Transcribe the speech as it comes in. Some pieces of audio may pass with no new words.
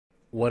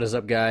What is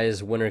up,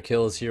 guys? Winner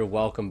Kills here.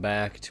 Welcome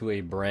back to a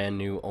brand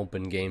new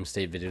open game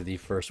state video, the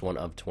first one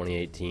of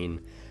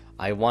 2018.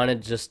 I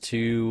wanted just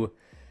to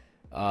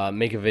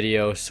make a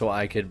video so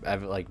I could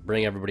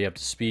bring everybody up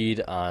to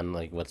speed on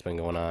what's been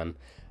going on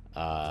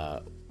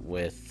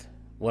with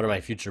what are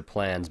my future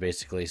plans,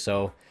 basically.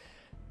 So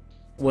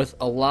with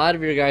a lot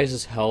of your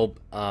guys' help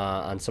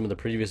on some of the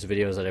previous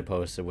videos that I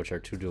posted, which are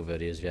two dual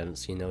videos, if you haven't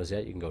seen those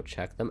yet, you can go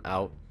check them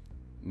out.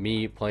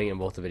 Me playing in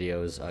both the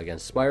videos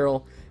against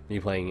Spiral, me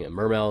playing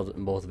Mermails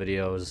in both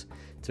videos.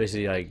 It's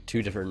basically like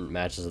two different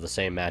matches of the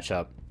same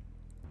matchup.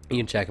 You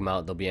can check them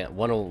out. They'll be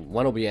one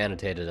will be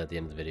annotated at the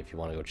end of the video if you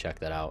want to go check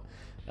that out.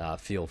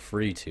 Feel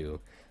free to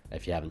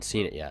if you haven't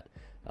seen it yet.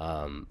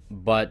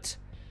 But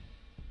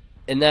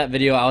in that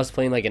video, I was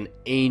playing like an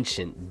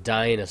ancient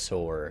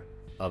dinosaur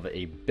of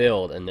a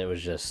build, and it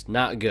was just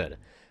not good.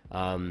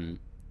 And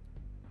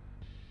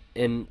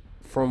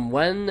from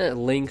when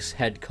links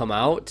had come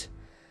out,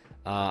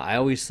 I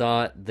always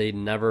thought they'd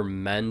never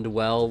mend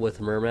well with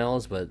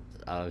Mermails, but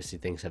obviously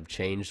things have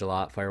changed a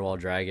lot. Firewall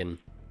Dragon,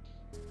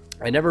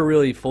 I never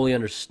really fully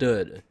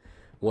understood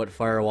what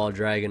Firewall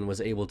Dragon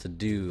was able to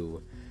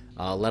do,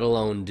 let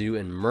alone do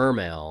in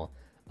Mermail,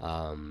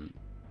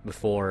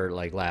 before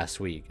like last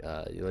week.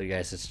 You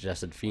guys had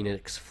suggested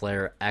Phoenix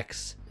Flare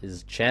X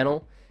his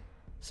channel,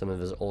 some of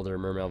his older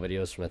Mermail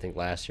videos from I think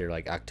last year,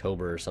 like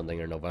October or something,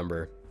 or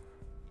November.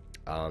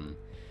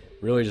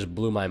 Really just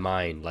blew my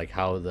mind, like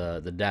how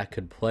the deck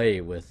could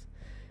play with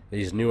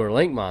these newer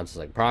link monsters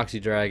like Proxy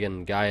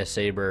Dragon, Gaia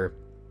Saber,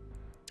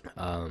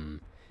 you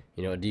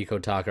know, a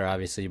Decode Talker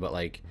obviously, but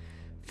like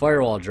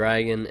Firewall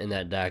Dragon in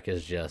that deck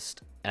is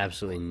just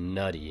absolutely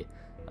nutty,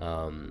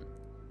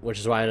 which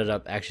is why I ended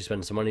up actually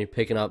spending some money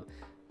picking up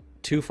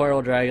two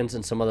Firewall Dragons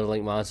and some other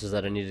link monsters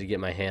that I needed to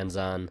get my hands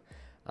on,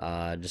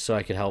 just so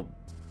I could help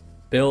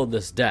build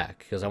this deck,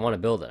 because I want to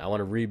build it. I want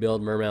to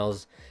rebuild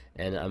Mermails,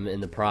 and I'm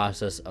in the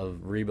process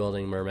of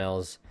rebuilding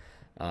Mermails.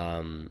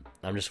 I'm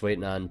just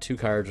waiting on two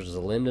cards, which is a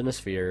Lind and a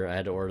Sphere. I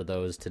had to order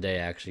those today,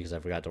 actually, because I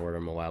forgot to order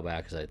them a while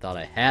back, because I thought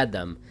I had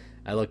them.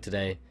 I looked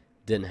today,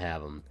 didn't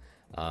have them.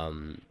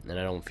 And I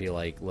don't feel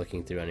like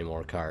looking through any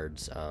more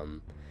cards,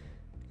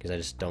 because I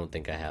just don't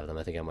think I have them.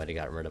 I think I might have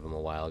gotten rid of them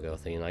a while ago,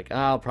 thinking like, oh,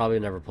 I'll probably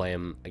never play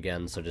them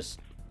again, so just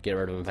get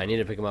rid of them. If I need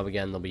to pick them up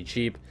again, they'll be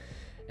cheap,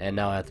 and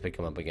now I have to pick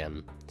them up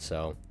again.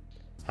 So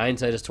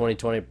hindsight is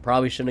 2020.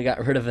 Probably shouldn't have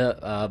got rid of it,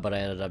 but I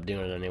ended up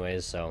doing it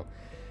anyways. So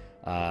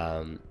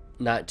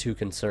not too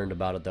concerned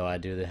about it, though. I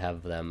do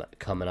have them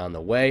coming on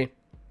the way,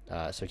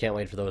 so I can't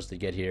wait for those to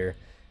get here.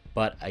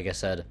 But like I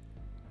said,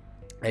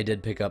 I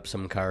did pick up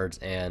some cards,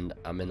 and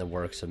I'm in the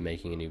works of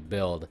making a new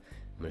build.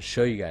 I'm going to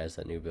show you guys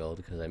that new build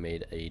because I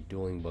made a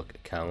dueling book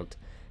account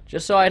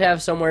just so I'd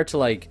have somewhere to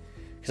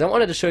because I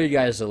wanted to show you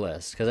guys the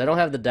list, because I don't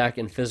have the deck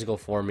in physical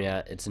form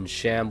yet. It's in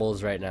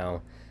shambles right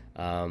now.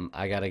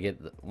 I gotta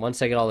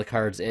once I get all the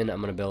cards in, I'm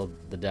gonna build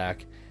the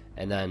deck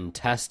and then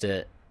test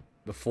it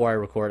before I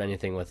record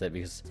anything with it,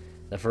 because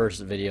the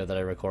first video that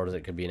I recorded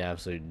it could be an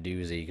absolute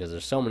doozy, because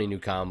there's so many new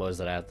combos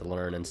that I have to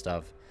learn and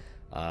stuff.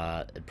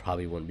 It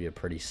probably wouldn't be a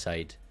pretty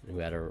sight no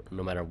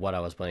matter what I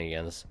was playing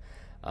against.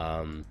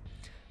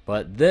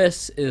 But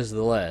this is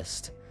the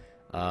list.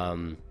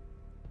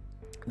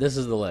 This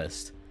is the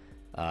list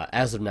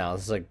as of now.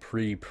 This is like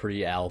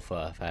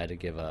pre-alpha, if I had to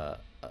give a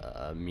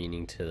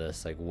meaning to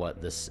this, like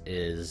what this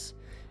is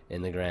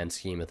in the grand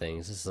scheme of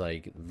things. This is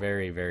like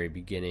very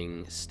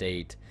beginning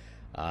state.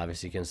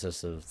 Obviously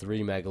consists of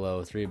 3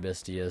 Megalo, 3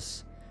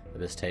 Abisteus,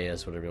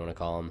 whatever you want to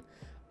call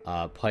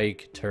them,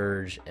 Pike,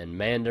 Turge, and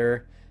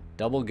Mander,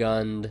 double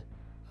gunned,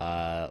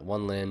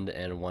 1 Lind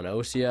and 1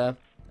 Osea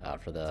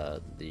for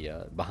the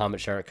Bahamut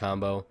Shark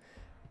combo.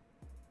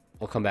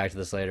 We'll come back to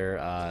this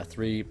later.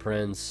 3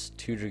 Prince,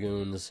 2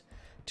 Dragoons,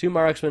 2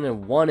 Marksmen,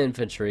 and 1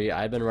 Infantry.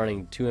 I've been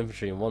running 2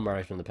 Infantry and 1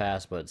 Marksman in the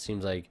past, but it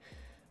seems like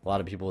a lot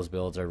of people's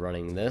builds are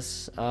running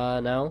this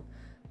now.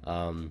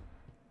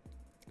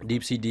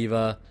 Deep Sea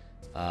Diva,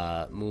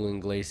 Moulin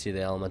Glacier,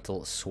 the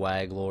Elemental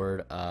Swag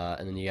Lord,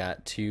 and then you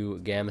got 2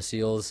 Gamma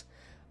Seals.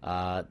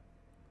 I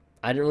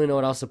didn't really know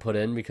what else to put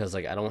in, because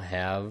like I don't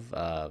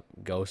have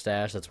Ghost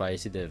Ash. That's why you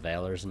see the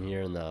Valors in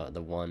here, and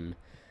the 1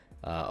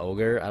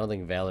 Ogre. I don't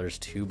think Valor's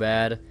too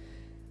bad.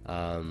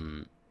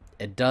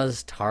 It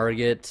does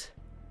target,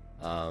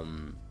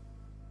 so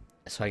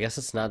I guess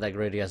it's not that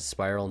great against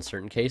Spiral in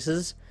certain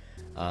cases.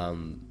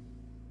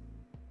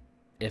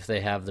 If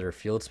they have their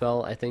field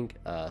spell, I think,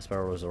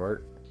 Spiral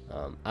Resort.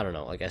 I don't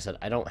know. Like I said,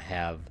 I don't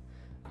have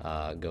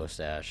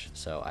Ghost Ash,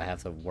 so I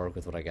have to work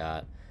with what I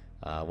got.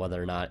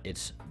 Whether or not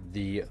it's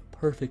the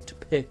perfect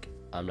pick,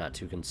 I'm not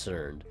too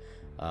concerned.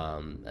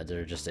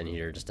 They're just in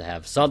here just to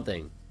have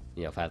something.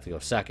 You know, if I have to go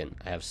second,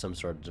 I have some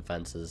sort of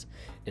defenses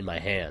in my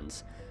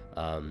hands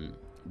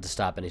to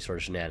stop any sort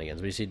of shenanigans.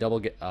 But you see double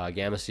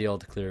Gamma Seal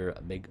to clear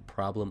big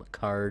problem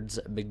cards,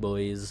 big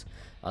boys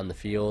on the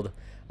field.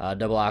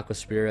 Double Aqua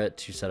Spirit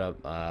to set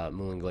up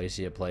Moulin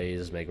Glacier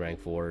plays, make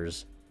rank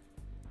 4s,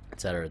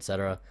 etc.,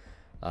 etc.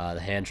 The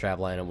Hand Trap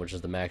lineup, which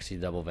is the Maxi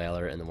Double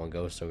Valor and the 1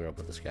 Ghost Ogre. I'll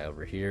put this guy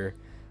over here.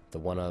 the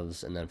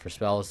one-ofs. And then for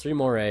spells, 3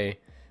 Moray,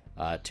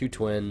 2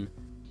 Twin,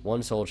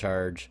 1 Soul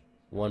Charge,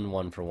 1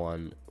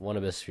 1-for-1, 1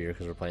 Abyss Sphere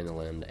because we're playing the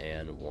Land,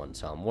 and 1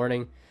 Solemn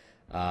Warning.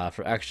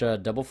 For extra,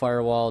 double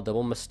Firewall,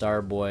 double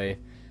Mastar Boy,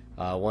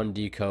 1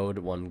 Decode,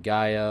 1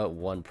 Gaia,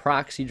 1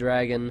 Proxy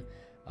Dragon,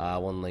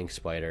 1 Link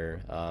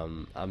Spider.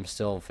 I'm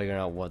still figuring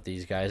out what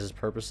these guys'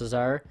 purposes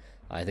are.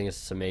 I think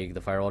it's to make the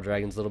Firewall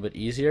Dragons a little bit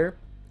easier.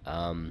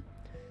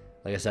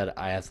 Like I said,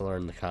 I have to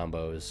learn the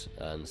combos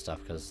and stuff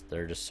because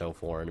they're just so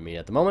foreign to me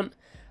at the moment.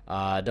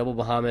 Double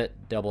Bahamut,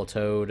 double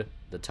Toad,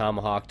 the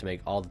Tomahawk to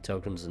make all the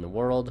tokens in the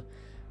world,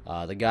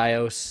 the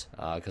Gaios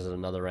because of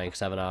another rank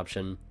 7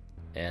 option,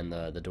 and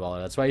the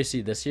Dweller. That's why you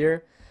see this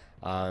year,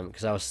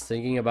 because I was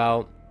thinking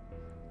about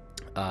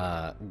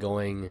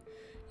going,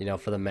 you know,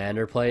 for the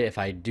Mander play. If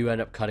I do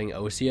end up cutting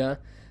Osea,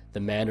 the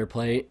Mander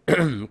play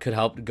could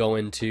help go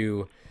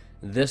into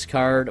this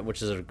card,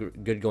 which is a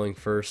good going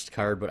first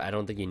card, but I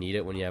don't think you need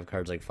it when you have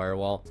cards like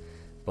Firewall.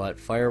 But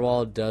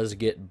Firewall does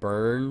get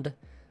burned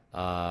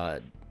a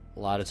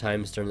lot of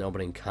times during the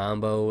opening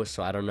combo,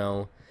 so I don't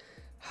know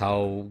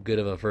how good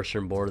of a first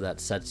turn board that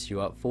sets you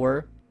up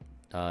for.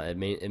 It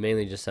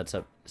mainly just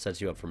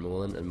sets you up for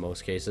Moulin in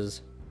most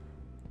cases,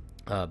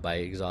 by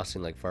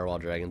exhausting like Firewall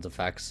Dragon's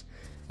effects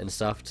and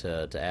stuff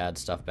to add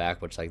stuff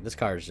back, which like this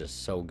card is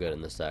just so good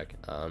in this deck.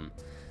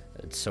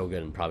 It's so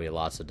good in probably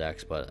lots of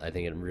decks, but I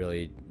think it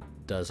really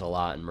does a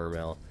lot in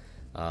Mermail.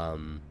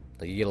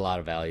 Like you get a lot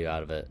of value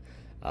out of it.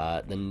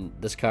 Then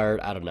this card,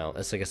 I don't know,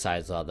 it's like a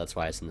side slot, that's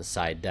why it's in the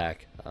side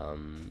deck.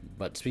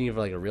 But speaking of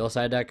like a real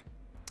side deck,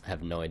 I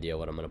have no idea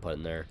what I'm going to put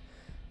in there.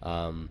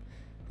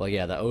 But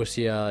yeah, the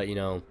Osea, you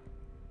know,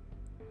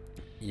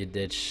 you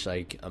ditch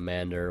like a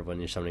Mander when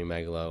you're summoning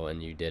Megalo,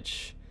 and you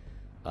ditch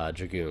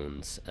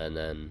Dragoons, and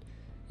then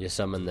you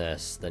summon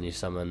this, then you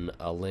summon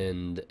a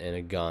Lind and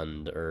a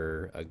Gund,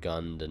 or a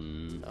Gund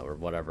and or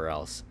whatever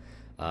else,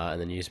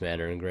 and then use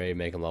Mander and Gray,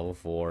 make them level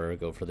 4,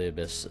 go for the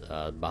Abyss,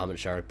 Bahamut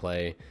Shark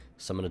play,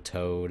 summon a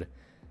Toad.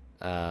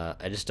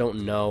 I just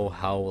don't know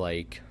how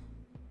like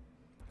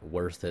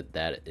worth it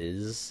that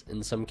is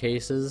in some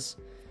cases,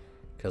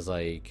 because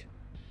like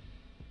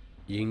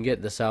you can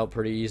get this out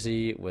pretty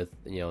easy with,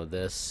 you know,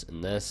 this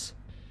and this.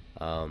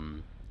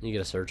 You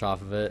get a search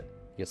off of it,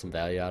 get some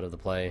value out of the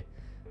play.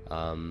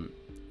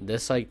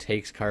 This like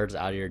takes cards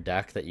out of your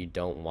deck that you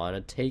don't want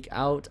to take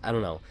out. I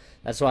don't know.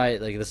 That's why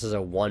like this is a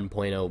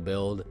 1.0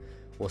 build.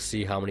 We'll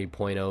see how many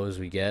 .0s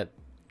we get.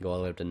 Go all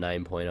the way up to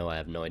 9.0. I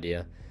have no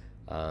idea.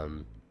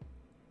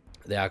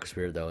 The Aqua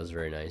Spirit though is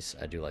very nice.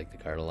 I do like the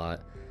card a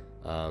lot.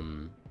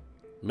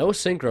 No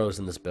synchros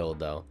in this build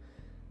though.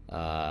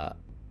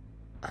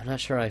 I'm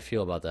not sure how I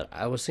feel about that.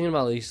 I was thinking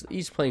about at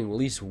least playing at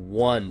least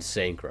one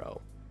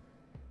synchro.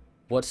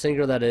 What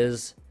synchro that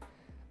is,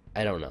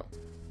 I don't know.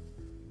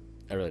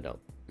 I really don't.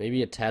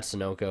 Maybe a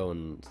Tatsunoko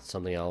and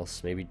something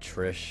else. Maybe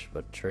Trish,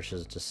 but Trish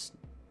is just...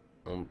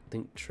 I don't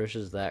think Trish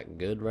is that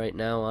good right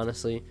now,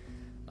 honestly.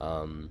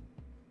 Because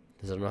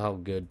I don't know how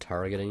good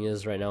targeting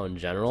is right now in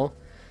general.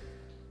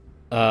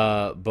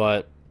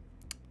 But...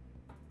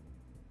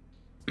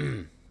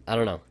 I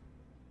don't know.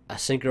 A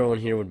synchro in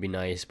here would be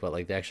nice, but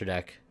like the extra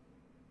deck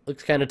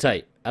looks kind of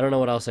tight. I don't know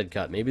what else I'd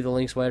cut. Maybe the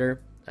Link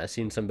Spider. I've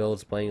seen some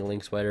builds playing a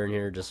Link Spider in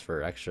here just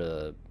for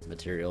extra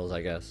materials,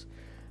 I guess.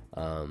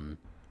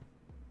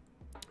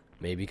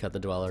 Maybe cut the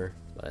Dweller,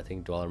 but I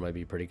think Dweller might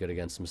be pretty good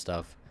against some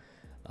stuff.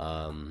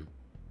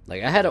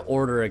 Like I had to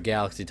order a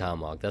Galaxy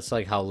Tomahawk. That's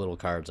like how little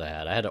cards I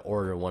had. I had to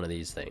order one of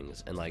these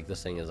things, and like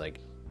this thing is like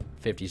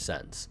 50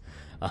 cents.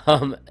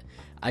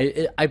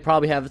 I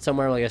probably have it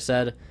somewhere, like I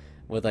said,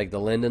 with like the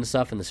Lind and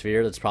stuff and the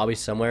Sphere. That's probably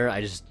somewhere.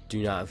 I just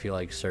do not feel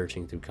like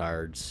searching through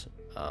cards.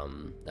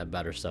 That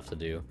better stuff to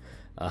do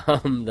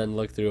than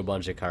look through a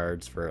bunch of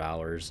cards for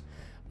hours.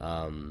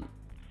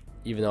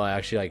 Even though I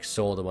actually like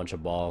sold a bunch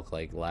of bulk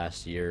like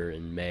last year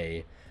in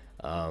May,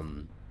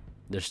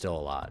 there's still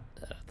a lot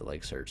that I have to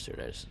like search through,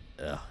 and I just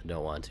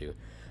don't want to.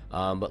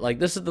 But like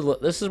this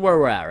is where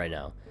we're at right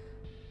now.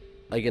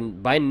 Like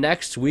by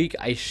next week,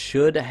 I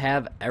should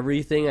have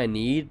everything I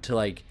need to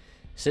like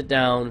sit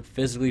down,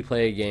 physically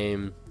play a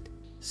game,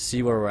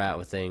 see where we're at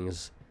with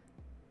things,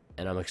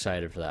 and I'm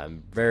excited for that.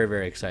 I'm very,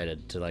 very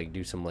excited to like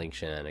do some Link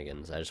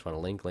shenanigans. I just want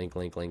to link,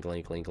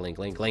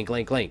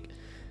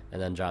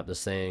 and then drop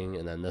this thing,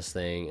 and then this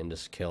thing, and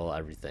just kill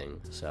everything.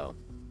 So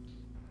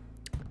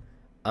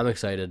I'm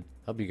excited.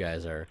 Hope you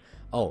guys are.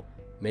 Oh,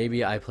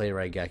 maybe I play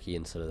Raigeki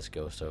instead of this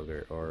Ghost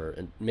Ogre, or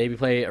maybe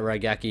play a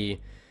Raigeki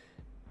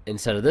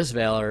instead of this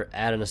Valor,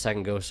 add in a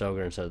second Ghost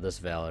Ogre instead of this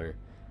Valor,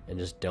 and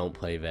just don't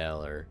play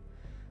Valor.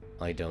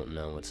 I don't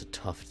know. It's a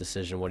tough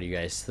decision. What do you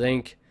guys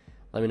think?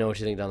 Let me know what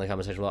you think down in the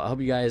comment section below. I hope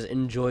you guys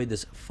enjoyed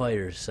this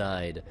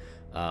fireside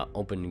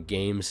open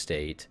game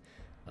state.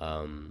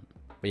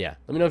 But yeah,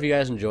 let me know if you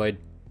guys enjoyed.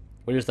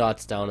 What are your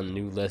thoughts down on the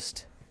new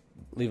list?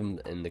 Leave them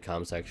in the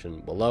comment section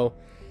below.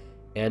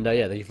 And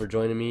yeah, thank you for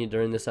joining me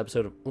during this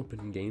episode of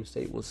Open Game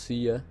State. We'll see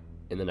you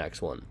in the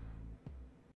next one.